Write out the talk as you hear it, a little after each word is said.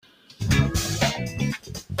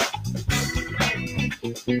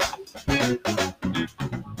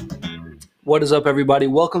What is up, everybody?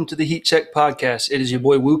 Welcome to the Heat Check Podcast. It is your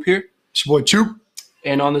boy Whoop here. It's your boy Choop.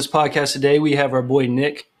 And on this podcast today, we have our boy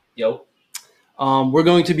Nick. Yo. We're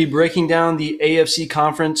going to be breaking down the AFC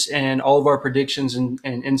conference and all of our predictions and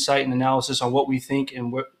insight and analysis on what we think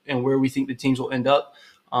and where we think the teams will end up.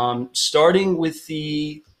 Starting with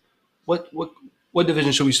the what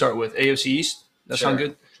division should we start with? AFC East? That sound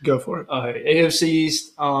good? Go for it. All right, AFC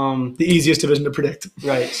East. The easiest division to predict.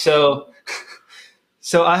 Right. So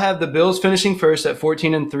I have the Bills finishing first at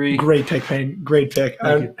 14-3. Great pick, Payne. Great pick.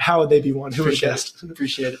 How would they be one? Who would have guessed?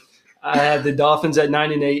 Appreciate it. I have the Dolphins at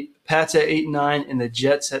 9-8, Pats at 8-9, and the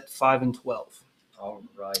Jets at 5-12. All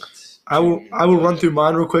right. I will run through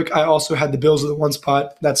mine real quick. I also had the Bills at the one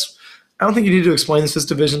spot. I don't think you need to explain this. This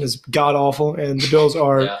division is god awful, and the Bills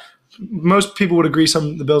are. Yeah. Most people would agree.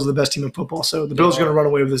 The Bills are the best team in football, so the Bills are going to run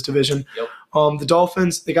away with this division. Yep. The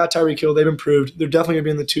Dolphins, they got Tyreek Hill. They've improved. They're definitely going to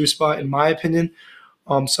be in the 2 spot, in my opinion.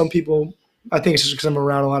 Some people, I think it's just because I'm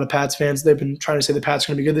around a lot of Pats fans. They've been trying to say the Pats are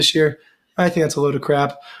going to be good this year. I think that's a load of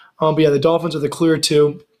crap. But yeah, the Dolphins are the clear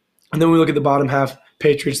 2. And then we look at the bottom half,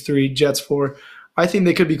 Patriots 3, Jets 4. I think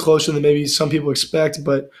they could be closer than maybe some people expect,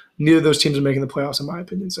 but neither of those teams are making the playoffs, in my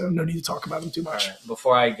opinion, so no need to talk about them too much. All right.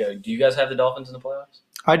 Before I go, do you guys have the Dolphins in the playoffs?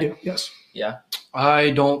 I do, yes. Yeah?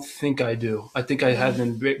 I don't think I do. I think I have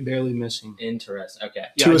them barely missing. Interesting. Okay.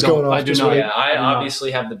 Yeah, Two is going off. I do not. Yeah, I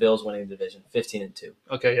obviously have the Bills winning the division, 15-2.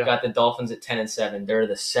 Okay, yeah. Got the Dolphins at 10-7. They're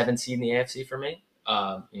the 7th seed in the AFC for me.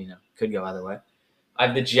 Could go either way. I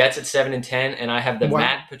have the Jets at 7-10, and I have the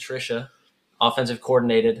Matt Patricia, offensive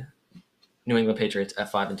coordinated New England Patriots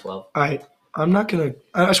at 5-12. I'm not going to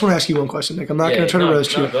 – I just want to ask you one question, Nick. I'm not going to try to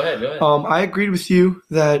roast you. Go ahead. I agreed with you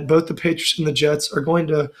that both the Patriots and the Jets are going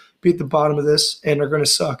to be at the bottom of this and are going to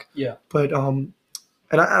suck. Yeah. But and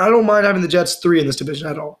I don't mind having the Jets 3 in this division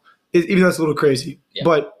at all, even though it's a little crazy. Yeah.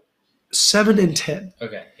 But 7-10.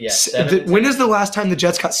 Okay, yeah. When is the last time the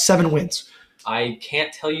Jets got 7 wins? I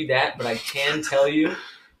can't tell you that, but I can tell you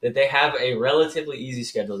that they have a relatively easy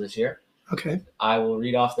schedule this year. Okay. I will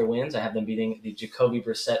read off their wins. I have them beating the Jacoby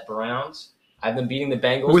Brissett Browns. I have them beating the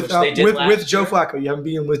Bengals, which they did last year. With Joe Flacco. You haven't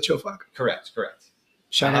beaten with Joe Flacco. Correct.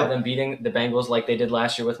 Shout I have out. them beating the Bengals like they did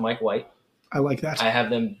last year with Mike White. I like that. I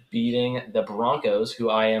have them beating the Broncos,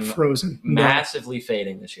 who I am Frozen. massively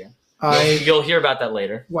fading this year. You'll hear about that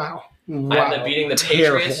later. Wow. I have them beating the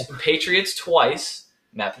Terrible. Patriots twice.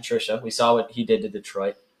 Matt Patricia. We saw what he did to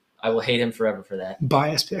Detroit. I will hate him forever for that.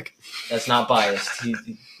 Bias pick. That's not biased.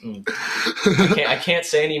 I can't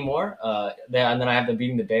say anymore. And then I have them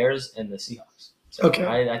beating the Bears and the Seahawks. So Okay.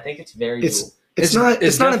 I think it's very doable. It's not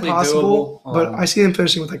definitely impossible, doable. but I see them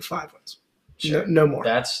finishing with 5 wins. Sure. No more.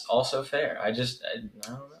 That's also fair. I don't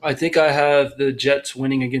know. I think I have the Jets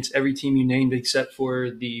winning against every team you named except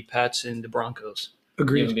for the Pats and the Broncos. You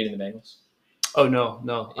Agreed. haven't beating the Bengals? Oh, no.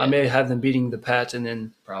 Yeah. I may have them beating the Pats and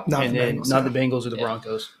then Probably. Not the Bengals, not yeah. the Bengals or the Yeah.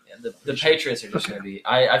 Broncos. Yeah, the Patriots are just going to be –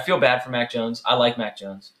 I feel bad for Mac Jones. I like Mac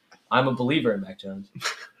Jones. I'm a believer in Mac Jones.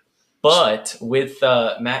 But with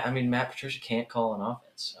Matt Patricia can't call an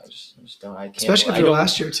offense. I just don't – I can't. Especially after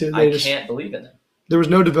last year, too. Can't believe in them. There was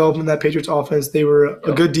no development in that Patriots offense. They were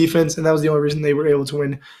a good defense, and that was the only reason they were able to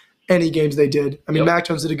win any games they did. I mean, Mac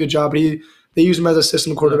Jones did a good job, but they used him as a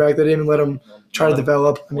system quarterback. They didn't even let him try to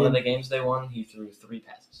develop. One of the games they won, he threw 3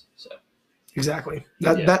 passes. So Exactly.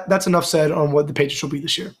 That's enough said on what the Patriots will be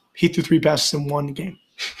this year. He threw 3 passes in 1 game.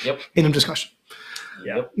 Yep. In a discussion.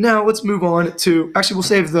 Yep. Now let's move on to – actually, we'll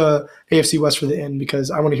save the AFC West for the end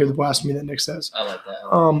because I want to hear the blasphemy that Nick says. I like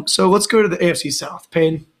that. So let's go to the AFC South.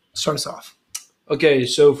 Payne, start us off. Okay,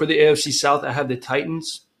 so for the AFC South, I have the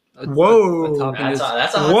Titans. Whoa. That's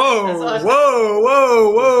Whoa.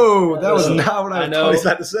 That was not what I thought he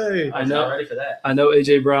had to say. I I'm know. not ready for that. I know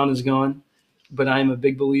A.J. Brown is gone, but I am a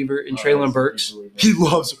big believer in Traylon Burks. He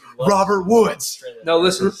loves Robert Woods. No,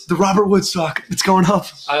 listen. The Robert Woods stock, it's going up.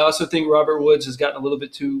 I also think Robert Woods has gotten a little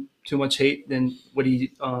bit too much hate than what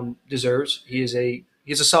he deserves. He's a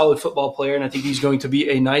solid football player, and I think he's going to be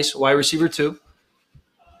a nice wide receiver too.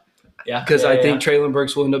 Yeah. Because I think Traylon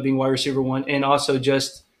Burks will end up being wide receiver 1, and also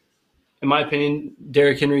just, in my opinion,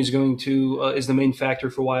 Derrick Henry is going to is the main factor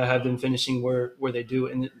for why I have them finishing where they do.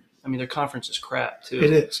 And I mean, their conference is crap too.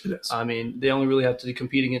 It is. I mean, they only really have to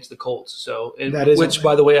compete against the Colts. So, That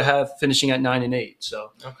by the way, I have finishing at 9-8.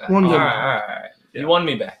 So, Okay. One All game. right. Yeah. You won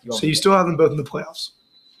me back. So you still have them both in the playoffs,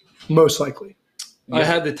 most likely. I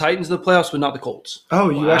have the Titans in the playoffs, but not the Colts. Oh,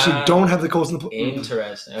 you actually don't have the Colts in the playoffs.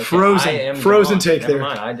 Interesting. Okay. Frozen take Never there.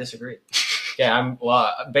 mind. I disagree. Okay,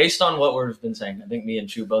 based on what we've been saying, I think me and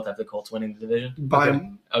Chu both have the Colts winning the division. In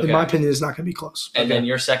my opinion, it's not going to be close. And then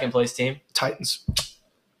your second place team? Titans.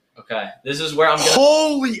 Okay. Okay, this is where I'm gonna.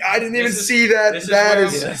 Holy! I didn't even see that.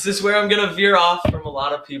 This is where I'm gonna veer off from a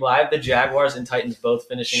lot of people. I have the Jaguars and Titans both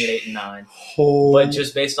finishing at 8 and 9. Holy. But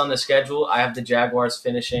just based on the schedule, I have the Jaguars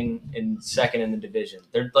finishing in second in the division.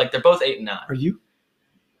 They're both 8 and 9. Are you?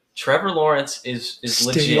 Trevor Lawrence is Stay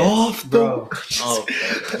legit. off, bro. Oh,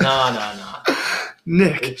 no.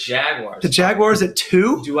 Nick. The Jaguars at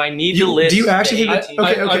 2? Do I need to list? Do you actually the think?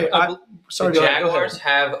 Okay. Sorry, the go ahead. Jaguars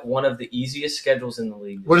have one of the easiest schedules in the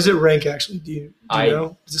league. What does it rank actually? Do you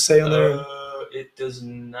know? Does it say on there? It does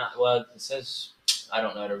not. Well, it says I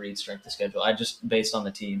don't know how to read strength of schedule. I just based on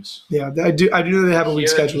the teams. Yeah, I do know they have a weak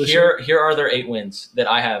schedule this year. Here are their 8 wins that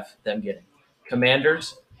I have them getting: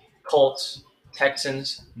 Commanders, Colts,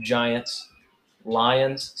 Texans, Giants,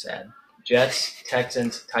 Lions. Sad. Jets,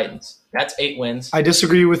 Texans, Titans. That's 8 wins. I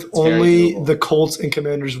disagree with only the Colts and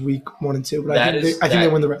Commanders week 1 and 2, but I think they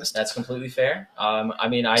win the rest. That's completely fair.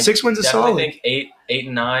 I 6 wins is solid. I think 8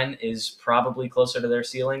 and 9 is probably closer to their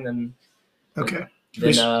ceiling than. Okay.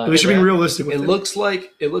 We should be realistic with it. It looks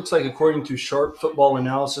like according to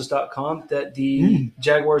sharpfootballanalysis.com that the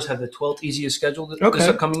Jaguars have the 12th easiest schedule this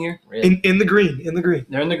upcoming year. Really? In the green.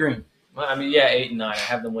 They're in the green. Well, 8 and 9. I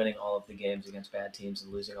have them winning all of the games against bad teams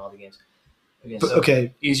and losing all the games.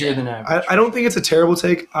 Easier than average. I don't think it's a terrible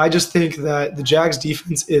take. I just think that the Jags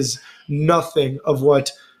defense is nothing of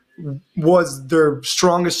what was their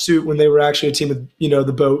strongest suit when they were actually a team with,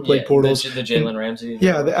 the boat, Blake Bortles. The Jalen Ramsey.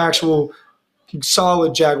 Yeah, the actual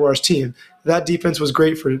solid Jaguars team. That defense was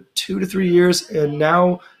great for 2 to 3 years, and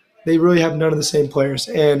now they really have none of the same players.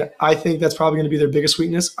 And I think that's probably going to be their biggest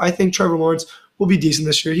weakness. I think Trevor Lawrence will be decent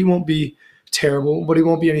this year. He won't be terrible, but he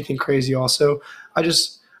won't be anything crazy also.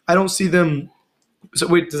 I don't see them. So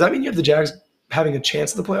wait, does that mean you have the Jags having a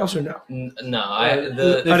chance at the playoffs or no?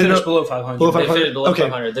 No, they finished below 500. Below 500? They finished below Okay.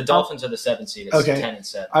 500. The Dolphins are the 7th seed. It's 10 and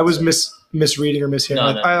 7. I was misreading or mishearing.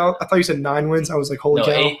 No. I thought you said 9 wins. I was like, holy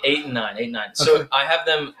cow. 8 and 9. 8 and 9. So I have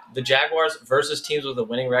them. The Jaguars versus teams with a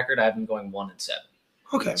winning record. I have them going 1 and 7.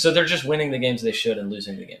 Okay. So they're just winning the games they should and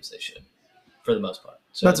losing the games they should, for the most part.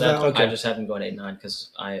 So That's valid. I just have them going 8 and 9 because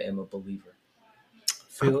I am a believer.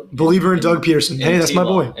 Believer in Doug Peterson. Hey, that's my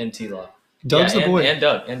boy. And T-Law. Doug's the boy. And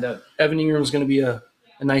Doug. Evan Ingram is going to be a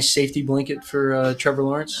nice safety blanket for Trevor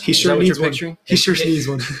Lawrence. He sure needs one. He sure needs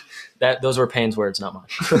one. Those were Payne's words, not mine.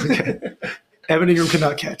 Okay. Evan Ingram could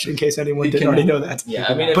not catch, in case anyone didn't already know that. Yeah,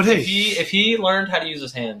 I mean, if he learned how to use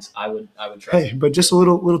his hands, I would try. Hey, but just a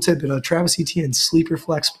little tidbit. Travis Etienne, sleeper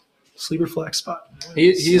flex spot.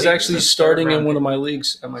 He is actually starting in one of my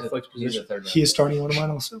leagues at my flex position. He is starting one of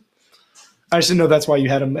mine also. I just didn't know that's why you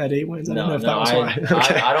had him at 8 wins. I don't know if that was why.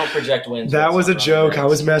 Okay. I don't project wins. That was a joke. I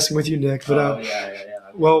was messing with you, Nick. But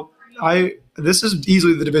well, this is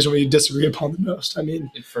easily the division where you disagree upon the most. I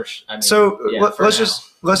mean, for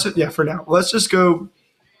now, let's just go.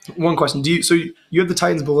 One question: so you have the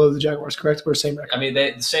Titans below the Jaguars, correct, or same record? I mean,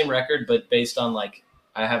 the same record, but based on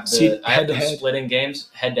I have them splitting games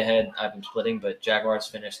head to head. I have them splitting, but Jaguars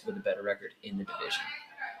finished with a better record in the division,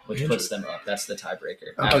 which puts them up. That's the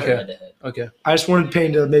tiebreaker. Head to head. Okay. I just wanted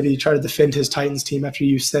Payne to maybe try to defend his Titans team after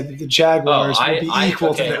you said that the Jaguars will be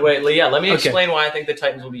equal to them. Wait, yeah. Let me explain why I think the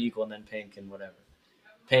Titans will be equal, and then Payne can whatever.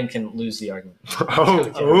 Payne can lose the argument.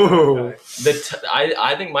 I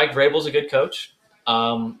think Mike Vrabel's a good coach.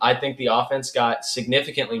 I think the offense got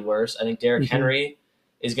significantly worse. I think Derrick Henry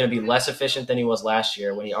is going to be less efficient than he was last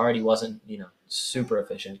year when he already wasn't, super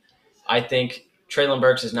efficient. I think Treylon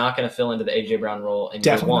Burks is not going to fill into the A.J. Brown role in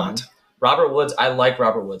year one. Not. Robert Woods, I like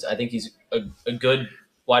Robert Woods. I think he's a good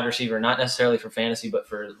wide receiver, not necessarily for fantasy, but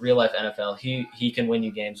for real-life NFL. He can win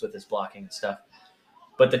you games with his blocking and stuff.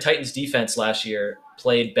 But the Titans' defense last year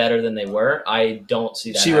played better than they were. I don't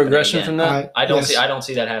see that. See regression from that? I don't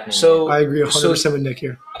see that happening. So I agree 100% with Nick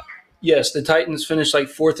here. Yes, the Titans finished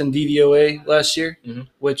 4th in DVOA last year,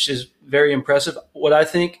 which is very impressive. What I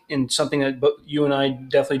think, and something that you and I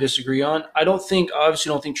definitely disagree on, obviously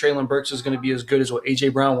don't think Treylon Burks is going to be as good as what A.J.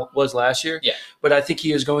 Brown was last year. Yeah. But I think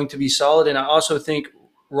he is going to be solid, and I also think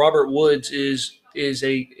Robert Woods is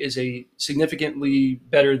a significantly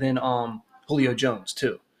better than Julio Jones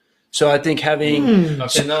too. So I think having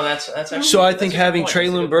that's actually, so I think having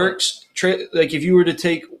Treylon Burks, if you were to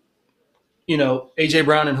take A.J.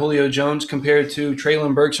 Brown and Julio Jones compared to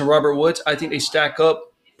Treylon Burks and Robert Woods, I think they stack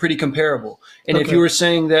up pretty comparable. And if you were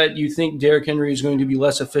saying that you think Derrick Henry is going to be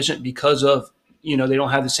less efficient because of they don't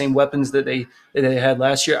have the same weapons that they had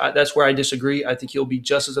last year, that's where I disagree. I think he'll be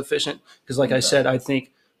just as efficient because, like I said, I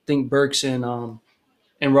think Burks and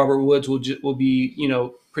Robert Woods will be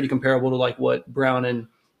pretty comparable to what Brown and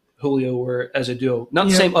Julio were as a duo. Not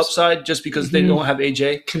the Yeah. same upside, just because they don't have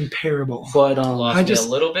AJ. Comparable. But Lost me a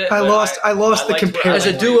little bit. I but lost the liked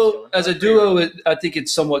comparison. as a duo, I think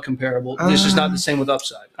it's somewhat comparable. It's just not the same with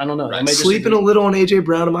upside. I don't know. Right. I may Sleeping a disagree. little on AJ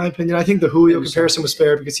Brown, in my opinion. I think the Julio Maybe so. comparison was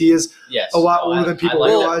fair because he is Yes. a lot older than people I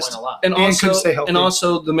like that realized. point a lot. And couldn't stay healthy.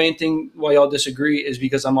 the main thing why y'all disagree is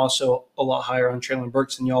because I'm also a lot higher on Traylon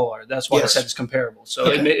Burks than y'all are. That's why Yes. I said it's comparable. So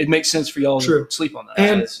Okay. it makes sense for y'all True. to sleep on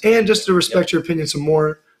that. And just to respect your opinion some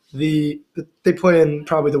more, they play in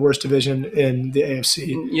probably the worst division in the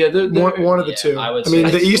AFC. Yeah, One of the two. I would mean,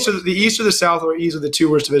 say the it's East or the South are easily the two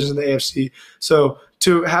worst divisions in the AFC. So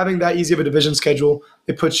to having that easy of a division schedule,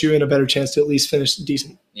 it puts you in a better chance to at least finish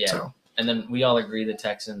decent. Yeah. So. And then we all agree the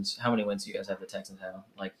Texans. How many wins do you guys have the Texans having?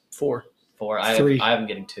 Like 4. 4. Three. I have them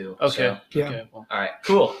getting 2. Okay. So, Yeah. Okay, well. all right.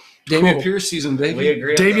 Cool. Damian Cool. Pierce season, baby. We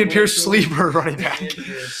agree. Dameon on that. Pierce sleeper running back. Dameon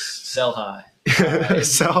Pierce, sell high. Right.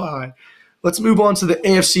 So high. Let's move on to the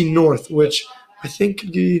AFC North, which I think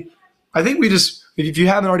we just, if you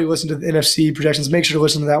haven't already listened to the NFC projections, make sure to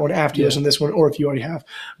listen to that one after you listen to this one, or if you already have.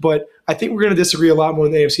 But I think we're going to disagree a lot more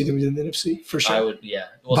in the AFC than we did in the NFC, for sure. I would, yeah.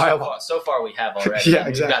 Well, By a lot. so far we have already. Yeah, We've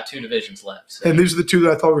exactly. got 2 divisions left. So. And these are the two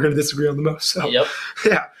that I thought we were going to disagree on the most. So, Yep.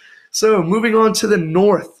 yeah. So moving on to the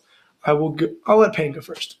North, I'll let Payne go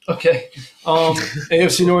first. Okay.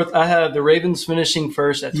 AFC North, I have the Ravens finishing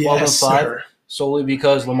first at 12 and 5, sir. solely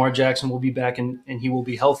because Lamar Jackson will be back and he will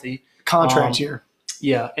be healthy. Contract year.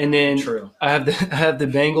 Yeah, and then True. I have the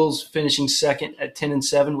Bengals finishing second at 10 and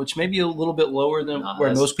 7, which may be a little bit lower than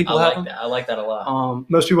where most people have them. I like that a lot.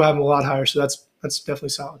 Most people have them a lot higher, so that's definitely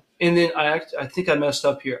solid. And then I think I messed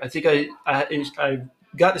up here. I think I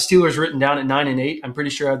got the Steelers written down at 9 and 8. I'm pretty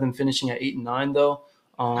sure I have them finishing at 8 and 9 though.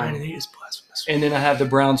 9 and 8 is blasphemous. And then I have the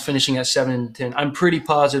Browns finishing at 7 and 10. I'm pretty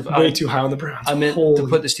positive. Way too high on the Browns. I meant to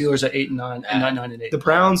put the Steelers at 8 and 9 and not 9 and 8. The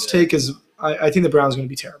Browns take is I think the Browns are going to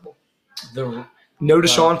be terrible. The No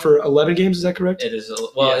Deshaun for 11 games, is that correct? It is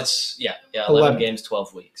Yeah. it's 11 games,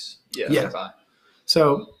 12 weeks. Yeah.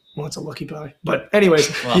 So, well, it's a lucky pie. But anyways,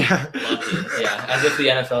 Well, yeah. lucky. Yeah, as if the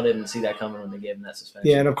NFL didn't see that coming when they gave him that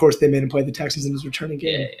suspension. Yeah, and of course they made him play the Texans in his returning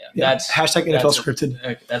game. Yeah. That's hashtag NFL that's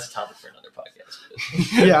scripted. That's a topic for another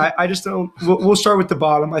podcast. Yeah, I just don't. We'll start with the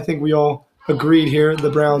bottom. I think we all agreed here.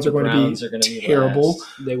 The Browns are going to be terrible.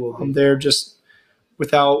 last. They will be. They're just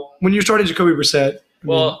without when you're starting Jacoby Brissett.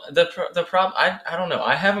 Well, the problem, I don't know.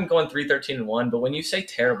 I have them going 3-13-1, but when you say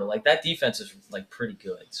terrible, like that defense is like pretty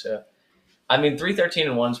good. So, I mean,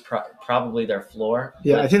 3-13-1 is probably their floor.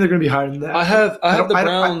 Yeah, I think they're going to be higher than that. I have the I don't-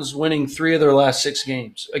 Browns winning 3 of their last 6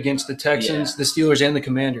 games against the Texans, the Steelers, and the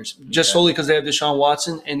Commanders, just solely because they have Deshaun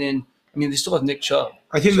Watson, and then they still have Nick Chubb.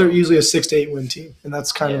 I think they're easily a 6 to 8 win team, and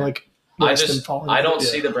that's kind of like less than falling. I don't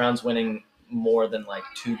see the Browns winning more than like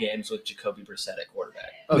 2 games with Jacoby Brissett at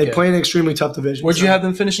quarterback. They play an extremely tough division. Where'd you have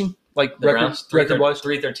them finishing? Like The Browns, record wise?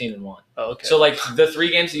 3-13-1. Oh, okay. So like the 3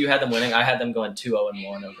 games that you had them winning, I had them going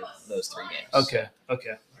 2-0-1 over those 3 games. Okay.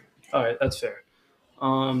 All right, that's fair.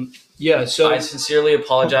 So I sincerely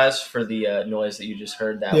apologize for the noise that you just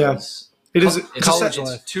heard. That was It is it's college it's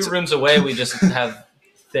life. 2 rooms away. We just have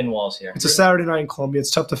thin walls here. It's a Saturday night in Columbia. It's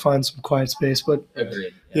tough to find some quiet space, but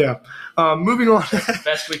Agreed. yeah. Moving on.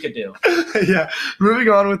 Best we could do. Yeah. Moving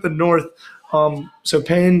on with the North. So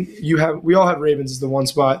Payne, we all have Ravens as the 1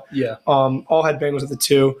 spot. Yeah. All had Bengals at the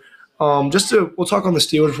 2. We'll talk on the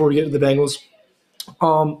Steelers before we get to the Bengals.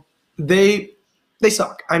 They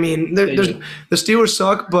suck. I mean, the Steelers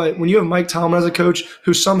suck, but when you have Mike Tomlin as a coach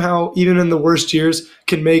who somehow, even in the worst years,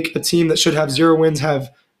 can make a team that should have 0 wins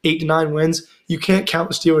have 8 to 9 wins, you can't count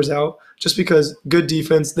the Steelers out just because good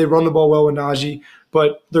defense, they run the ball well with Najee,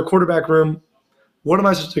 but their quarterback room, what am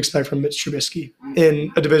I supposed to expect from Mitch Trubisky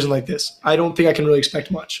in a division like this? I don't think I can really expect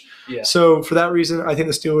much. Yeah. So for that reason, I think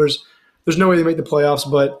the Steelers, there's no way they make the playoffs,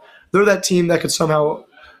 but they're that team that could somehow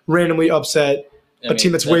randomly upset a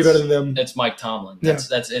team that's way better than them. It's Mike Tomlin. Yeah.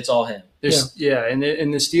 It's all him. And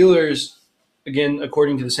the Steelers, again,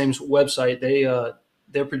 according to the same website,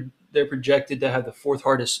 they're projected to have the 4th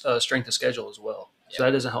hardest strength of schedule as well. So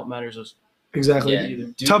that doesn't help matters. Exactly. Yeah.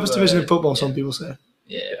 Toughest division in football, some people say.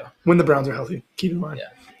 Yeah. When the Browns are healthy. Keep in mind. Yeah.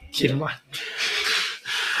 Keep in mind.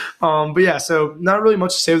 But yeah, so not really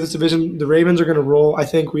much to say with this division. The Ravens are going to roll. I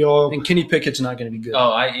think we all. And Kenny Pickett's not going to be good.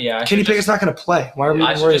 Kenny Pickett's not going to play. Why are we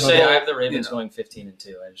I even should worried just about say that? I have the Ravens going 15-2.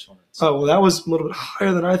 I just wanted to. Oh well, that was a little bit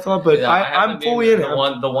higher than I thought, but Yeah, I'm fully in it.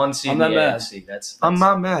 The one seed I'm in not the mad. AFC. I'm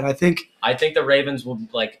not mad. I think the Ravens will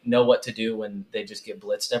know what to do when they just get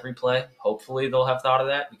blitzed every play. Hopefully they'll have thought of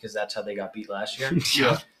that because that's how they got beat last year.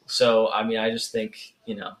 Yeah. So I just think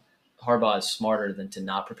Harbaugh is smarter than to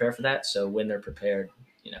not prepare for that. So when they're prepared,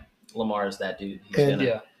 Lamar is that dude. He's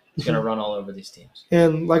He's going to run all over these teams.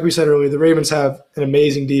 And like we said earlier, the Ravens have an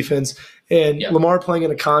amazing defense. And Lamar playing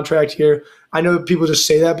in a contract here, I know people just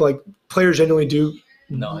say that, but like players genuinely do.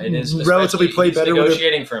 No, it is relatively play better. He's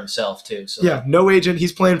negotiating for himself too. So. Yeah, no agent.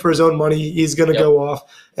 He's playing for his own money. He's going to go off.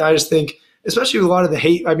 And I just think, especially with a lot of the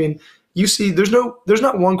hate, I mean, you see, there's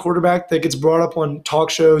not one quarterback that gets brought up on talk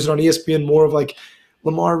shows and on ESPN more of like,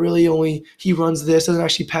 Lamar really he runs this, doesn't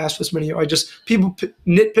actually pass this many. I just people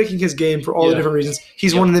nitpicking his game for all the different reasons.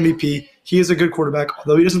 He's won an MVP. He is a good quarterback.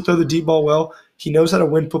 Although he doesn't throw the deep ball well, he knows how to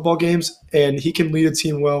win football games, and he can lead a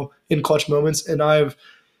team well in clutch moments. And I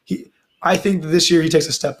think that this year he takes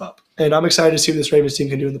a step up, and I'm excited to see what this Ravens team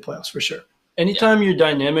can do in the playoffs for sure. Anytime you're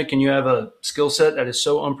dynamic and you have a skill set that is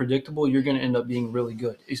so unpredictable, you're going to end up being really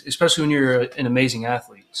good, especially when you're an amazing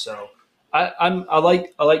athlete. So. I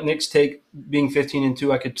like Nick's take being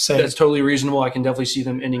 15-2. That's totally reasonable. I can definitely see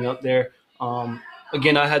them ending up there.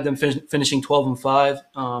 Again, I had them finishing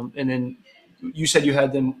 12-5, and then you said you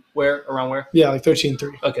had them around where? Yeah, like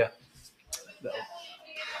 13-3. Okay.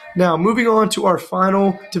 Now moving on to our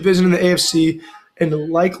final division in the AFC, and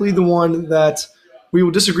likely the one that we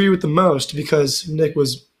will disagree with the most because Nick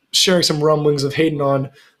was sharing some rumblings of hating on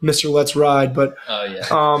Mr. Let's Ride, but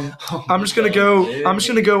I'm just gonna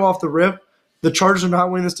go off the rip. The Chargers are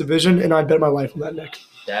not winning this division, and I bet my life on that, Nick.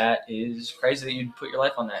 That is crazy that you'd put your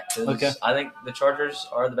life on that. Okay. I think the Chargers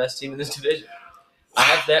are the best team in this division. I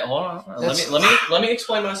have that. Hold on. Let me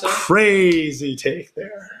explain myself. Crazy take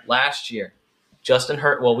there. Last year, Justin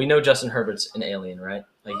Herbert. Well, we know Justin Herbert's an alien, right?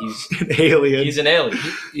 Like he's an alien. He's an alien.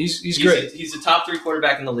 He's great. He's a top 3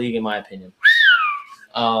 quarterback in the league, in my opinion.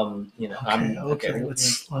 Let's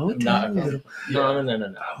slow it down.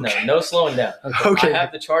 No slowing down. Okay. I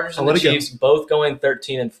have the Chargers and the Chiefs both going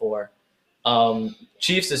 13-4.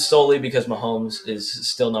 Chiefs is solely because Mahomes is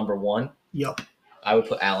still number 1. Yep. I would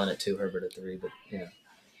put Allen at 2, Herbert at 3, but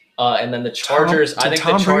and then the Chargers. I think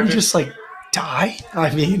the Chargers Brady just die.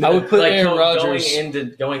 I mean, I would put Aaron Rodgers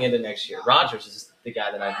going into next year. Rodgers is the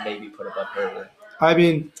guy that I'd maybe put above Herbert. I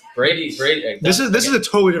mean, Brady. This is a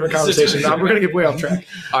totally different conversation. We're going to get way off track.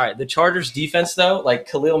 All right, the Chargers defense though, like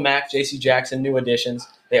Khalil Mack, J.C. Jackson, new additions.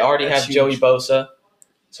 They already have Joey Bosa.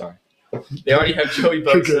 Sorry, they already have Joey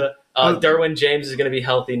Bosa. Derwin James is going to be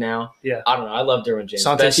healthy now. Yeah, I don't know. I love Derwin James.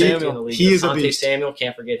 Best safety in the league. He is a beast. Samuel,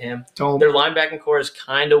 can't forget him. Their linebacking core is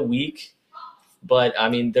kind of weak, but I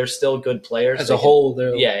mean they're still good players as a whole.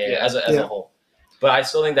 As a whole. But I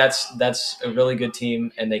still think that's a really good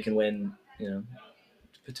team, and they can win.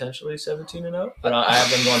 Potentially 17-0, but I have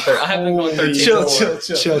them going 13. Chill. I have them going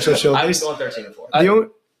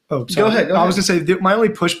 13-4. Go ahead. I was going to say my only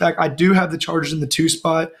pushback. I do have the Chargers in the 2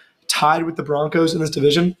 spot, tied with the Broncos in this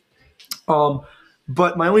division.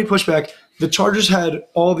 But my only pushback, the Chargers had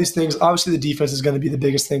all these things. Obviously, the defense is going to be the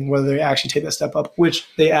biggest thing, whether they actually take that step up, which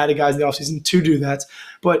they added guys in the offseason to do that.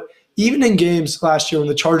 But even in games last year when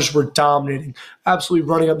the Chargers were dominating, absolutely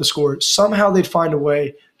running up the score, somehow they'd find a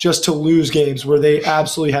way just to lose games where they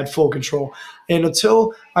absolutely had full control. And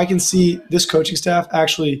until I can see this coaching staff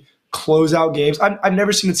actually close out games, I've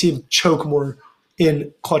never seen a team choke more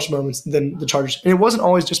in clutch moments than the Chargers. And it wasn't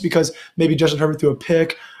always just because maybe Justin Herbert threw a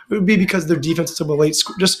pick. It would be because their defense took a late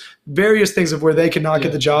score, just various things of where they could not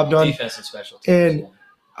get the job done. Defense and special teams. And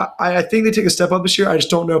I think they take a step up this year. I just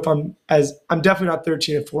don't know if I'm definitely not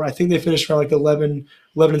 13-4. I think they finished around like the 11-6,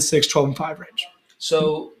 12-5 range.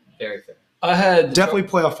 So very fair. I had definitely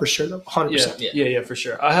playoff for sure, though. 100%. Yeah, for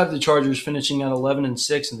sure. I have the Chargers finishing at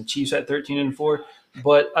 11-6 and the Chiefs at 13-4.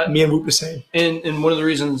 But me and Whoop the same. And one of the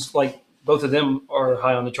reasons, like both of them are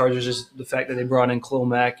high on the Chargers, is the fact that they brought in Khalil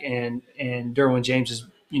Mack and Derwin James is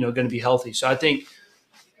going to be healthy. So I think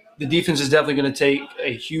the defense is definitely going to take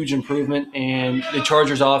a huge improvement, and the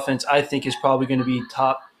Chargers offense I think is probably going to be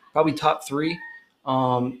top 3.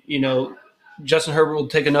 Justin Herbert will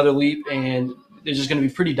take another leap, and they're just going to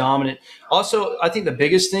be pretty dominant. Also, I think the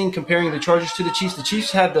biggest thing comparing the Chargers to the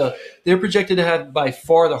Chiefs they're projected to have by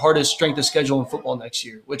far the hardest strength of schedule in football next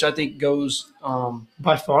year, which I think goes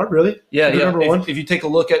by far, really? Yeah. Number one? If you take a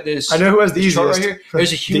look at this, I know who has the easiest chart right here.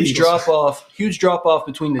 There's a huge drop off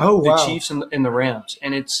between the Chiefs and the Rams,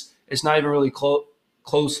 and it's not even really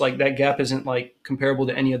close. Like that gap isn't like comparable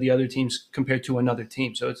to any of the other teams compared to another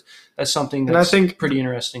team. So that's something that's I think pretty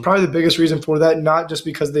interesting. Probably the biggest reason for that, not just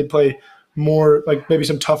because they play more like maybe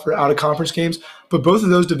some tougher out of conference games, but both of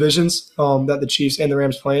those divisions that the Chiefs and the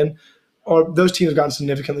Rams play in, those teams have gotten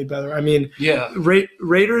significantly better. I mean,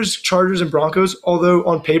 Raiders, Chargers, and Broncos, although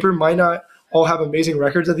on paper might not all have amazing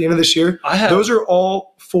records at the end of this year, those are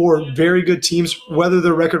all 4 very good teams, whether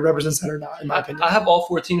their record represents that or not, in my opinion. I have all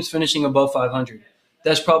 4 teams finishing above 500.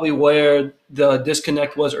 that's probably where the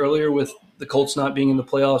disconnect was earlier with the Colts not being in the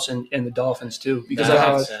playoffs and the Dolphins too, because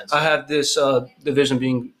I have this division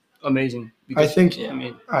being amazing. Because, I think. I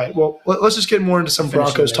mean, all right. Well, let's just get more into some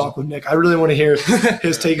Broncos talk with Nick. I really want to hear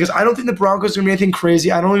his take because I don't think the Broncos are going to be anything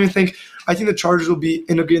crazy. I think the Chargers will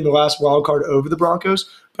end up getting the last wild card over the Broncos,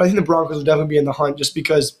 but I think the Broncos will definitely be in the hunt just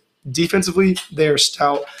because defensively they are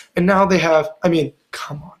stout, and now they have. I mean,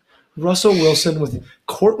 come on. Russell Wilson with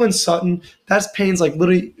Cortland Sutton. That's Payne's like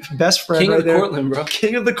literally best friend King right of there. Cortland, bro.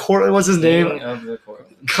 King of the Cortland. What's his name? King of the Cortland.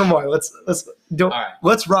 Come on,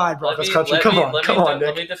 let's ride Broncos country. Come on, Nick.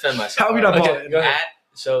 Let me defend myself. How are we not okay, go ahead.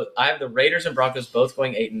 So I have the Raiders and Broncos both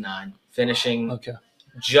going 8-9, finishing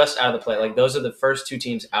just out of the play. Like those are the first two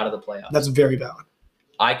teams out of the playoffs. That's very valid.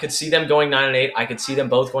 I could see them going 9-8. I could see them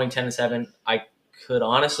both going 10-7. I could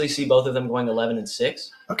honestly see both of them going 11-6.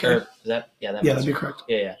 Okay. Or is that that'd be correct.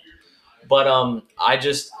 Yeah. But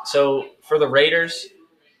so for the Raiders,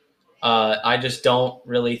 I just don't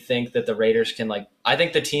really think that the Raiders can I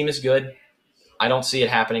think the team is good. I don't see it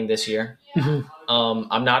happening this year. Mm-hmm.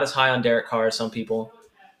 I'm not as high on Derek Carr as some people.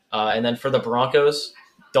 And then for the Broncos,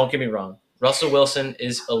 don't get me wrong, Russell Wilson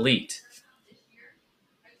is elite.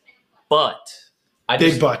 But I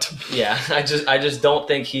just don't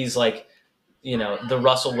think he's the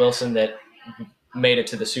Russell Wilson that made it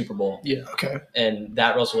to the Super Bowl. Yeah. Okay. And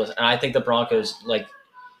that Russell Wilson. And I think the Broncos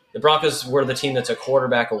were the team that's a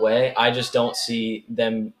quarterback away. I just don't see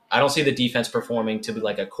them. I don't see the defense performing to be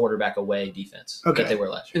like a quarterback away defense that they were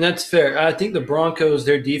last year. And that's fair. I think the Broncos,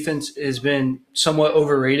 their defense has been somewhat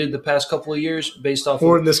overrated the past couple of years based off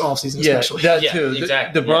in this offseason especially. That too.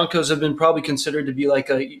 Exactly. The Broncos have been probably considered to be like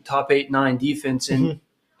a top 8-9 defense. And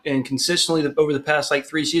consistently over the past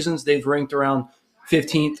 3 seasons, they've ranked around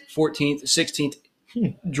 15th, 14th, 16th,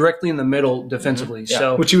 directly in the middle defensively. Yeah.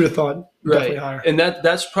 So, which you would have thought definitely higher. And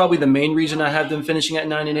that's probably the main reason I have them finishing at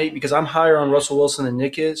 9-8 because I'm higher on Russell Wilson than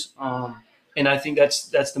Nick is. And I think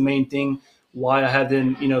that's the main thing why I have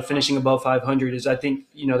them, finishing above 500 is I think,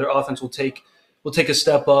 their offense will take a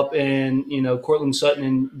step up and, Cortland Sutton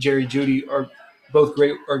and Jerry Jeudy are both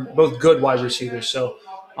good wide receivers. So,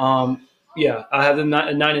 yeah, I have them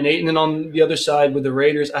at 9-8, and then on the other side with the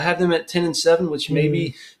Raiders, I have them at 10-7, which may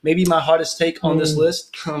be my hottest take on this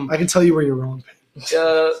list. I can tell you where you're wrong.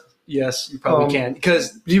 Yes, you probably can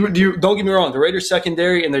because don't get me wrong, the Raiders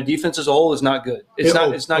secondary and their defense as a whole is not good. It's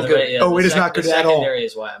not good. It is not good at all. Secondary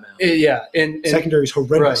is why I'm out. And secondary is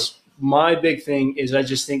horrendous. Right. My big thing is I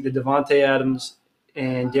just think the Devontae Adams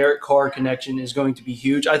and Derek Carr connection is going to be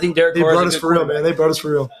huge. I think Derek Carr is a good quarterback. They brought us for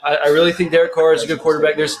real. I really think Derek Carr is a good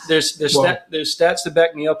quarterback. There's stats to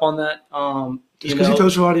back me up on that. Just because he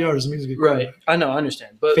throws for a lot of yards doesn't mean he's a good quarterback. Right. I know, I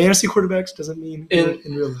understand. But fantasy quarterbacks doesn't mean in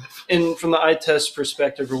real life. And from the eye test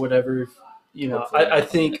perspective or whatever, I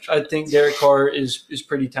think Derek Carr is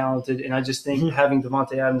pretty talented, and I just think having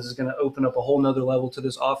Devontae Adams is going to open up a whole nother level to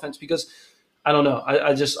this offense because I don't know.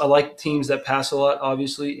 I like teams that pass a lot,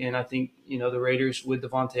 obviously, and I think the Raiders with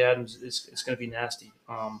Devontae Adams it's going to be nasty.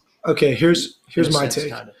 Okay, here's my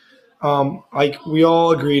take. We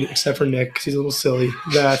all agreed, except for Nick, because he's a little silly,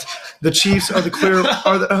 that the Chiefs are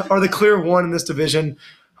the clear one in this division.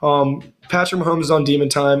 Patrick Mahomes is on demon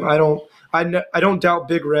time. I don't doubt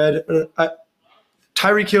Big Red.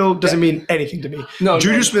 Tyreek Hill doesn't mean anything to me. No,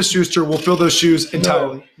 Juju Smith-Schuster will fill those shoes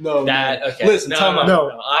entirely. Listen, time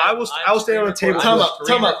out. I will stay on the table. Time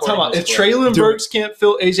out. If Traylon Burks can't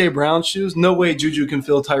fill AJ Brown's shoes, no way Juju can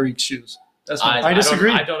fill Tyreek's shoes. I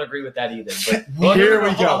disagree. I don't agree with that either. But here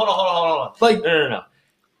we go. Hold on. No.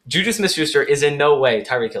 Juju Smith-Schuster is in no way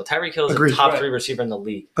Tyreek Hill. Tyreek Hill is a top 3 receiver in the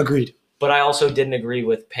league. Agreed. But I also didn't agree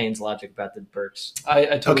with Payne's logic about the Burks.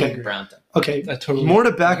 I totally agree. Brown thing. Okay. More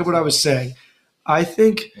to back up what I was saying. I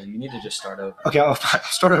think you need to just start over. Okay, I'll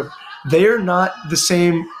start over. They are not the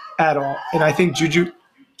same at all, and I think Juju.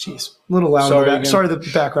 Jeez, a little loud. Sorry,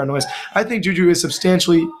 the background noise. I think Juju is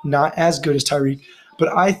substantially not as good as Tyreek, but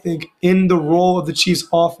I think in the role of the Chiefs'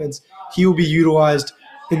 offense, he will be utilized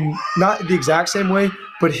in not the exact same way,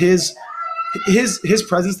 but his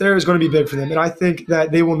presence there is going to be big for them, and I think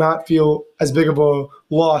that they will not feel as big of a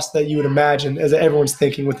loss that you would imagine as everyone's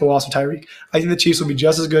thinking with the loss of Tyreek. I think the Chiefs will be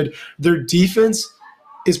just as good. Their defense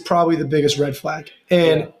is probably the biggest red flag,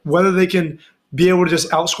 and whether they can be able to just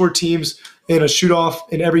outscore teams in a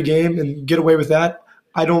shoot-off in every game and get away with that,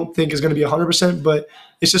 I don't think is going to be 100%, but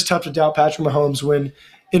it's just tough to doubt Patrick Mahomes when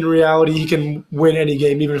in reality he can win any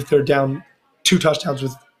game, even if they're down 2 touchdowns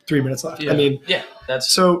with 3 minutes left. Yeah. I mean,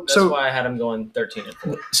 that's why I had him going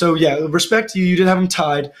 13-4. So respect to you. You did have him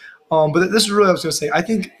tied, but this is really what I was going to say. I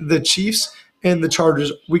think the Chiefs and the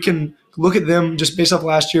Chargers, we can look at them just based off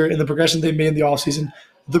last year and the progression they made in the offseason.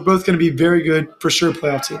 they're both going to be very good, for sure,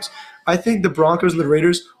 playoff teams. I think the Broncos and the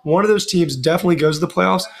Raiders, one of those teams definitely goes to the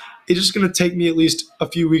playoffs. It's just going to take me at least a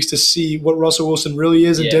few weeks to see what Russell Wilson really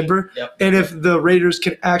is in Denver, and if the Raiders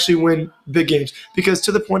can actually win big games. Because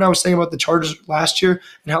to the point I was saying about the Chargers last year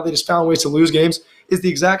and how they just found ways to lose games is the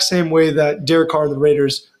exact same way that Derek Carr and the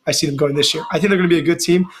Raiders, I see them going this year. I think they're going to be a good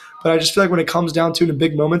team, but I just feel like when it comes down to it in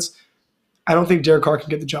big moments, I don't think Derek Carr can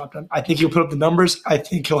get the job done. I think he'll put up the numbers. I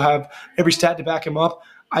think he'll have every stat to back him up.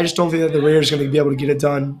 I just don't think that the Raiders are going to be able to get it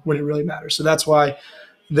done when it really matters. So that's why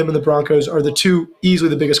them and the Broncos are the two easily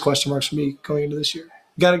the biggest question marks for me going into this year.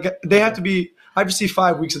 They have to be. I have to see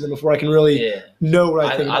 5 weeks of them before I can really know what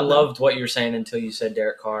I think. I loved what you were saying until you said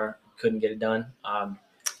Derek Carr couldn't get it done.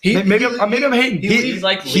 Maybe I'm hating.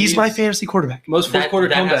 He's my fantasy quarterback. Most fourth quarter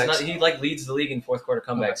comebacks. He leads the league in fourth quarter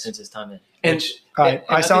comebacks since his time in.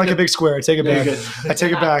 I sound like a big square. I take it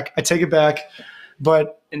back. I take it back.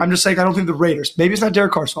 But I'm just saying I don't think the Raiders. Maybe it's not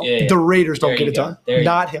Derek Carr's fault. The Raiders don't get it done.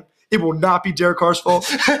 Not him. It will not be Derek Carr's fault.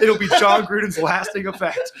 It'll be John Gruden's lasting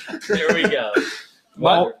effect. There we go.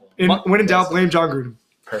 When in doubt, blame John Gruden.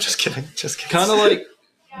 Perfect. Just kidding. Kind of like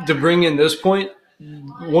to bring in this point,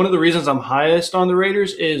 one of the reasons I'm highest on the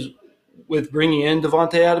Raiders is with bringing in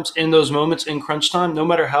Devontae Adams in those moments in crunch time, no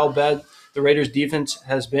matter how bad the Raiders defense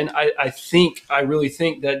has been, I really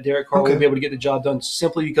think that Derek Carr will be able to get the job done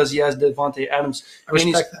simply because he has Devontae Adams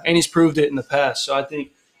and he's proved it in the past. So I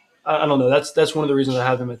think, I don't know, that's one of the reasons I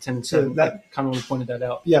have him at 10-7. That kind of really pointed that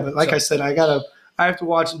out. Yeah, but I said, I have to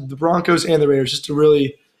watch the Broncos and the Raiders just to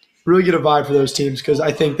really get a vibe for those teams because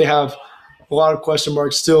I think they have a lot of question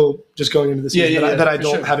marks still just going into the season that I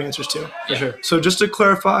don't have answers to. For sure. So just to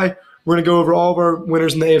clarify, we're going to go over all of our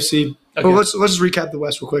winners in the AFC. Okay. Well, let's just recap the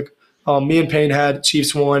West real quick. Me and Payne had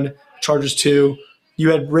Chiefs 1, Chargers 2. You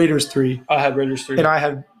had Raiders 3. I had Raiders 3. And I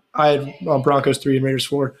had Broncos 3 and Raiders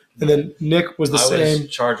 4. And then Nick was the same. Was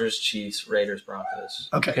Chargers, Chiefs, Raiders, Broncos.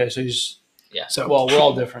 Okay, so he's So we're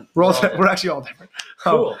all different. We're actually all different.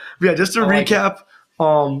 Cool. Just to recap,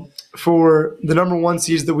 for the number one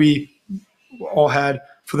seeds that we all had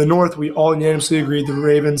for the North, we all unanimously agreed the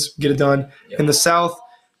Ravens get it done. Yep. In the South,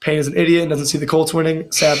 Payne is an idiot and doesn't see the Colts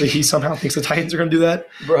winning. Sadly, he somehow thinks the Titans are going to do that.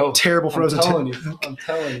 Bro, terrible frozen. I'm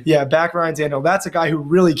telling you. Yeah, back Ryan Tannehill. That's a guy who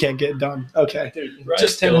really can't get it done. Okay. Dude,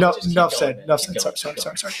 enough said.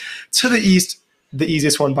 Sorry. To the East, the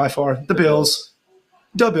easiest one by far, the Bills.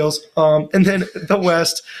 And then the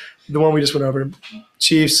West, the one we just went over,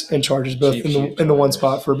 Chiefs and Chargers, both in the one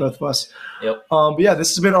spot for both of us. Yep. But yeah, this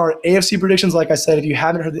has been our AFC predictions. Like I said, if you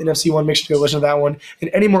haven't heard the NFC one, make sure to go listen to that one. And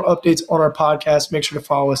any more updates on our podcast, make sure to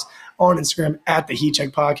follow us on Instagram at the Heat Check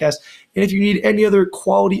Podcast. And if you need any other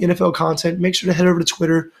quality NFL content, make sure to head over to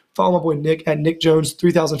Twitter. Follow my boy Nick at Nick Jones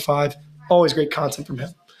 3005. Always great content from him.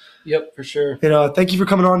 Yep, for sure. And thank you for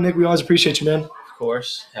coming on, Nick. We always appreciate you, man. Of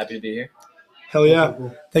course. Happy to be here. Hell yeah.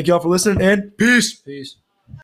 Thank you all for listening, and peace. Peace.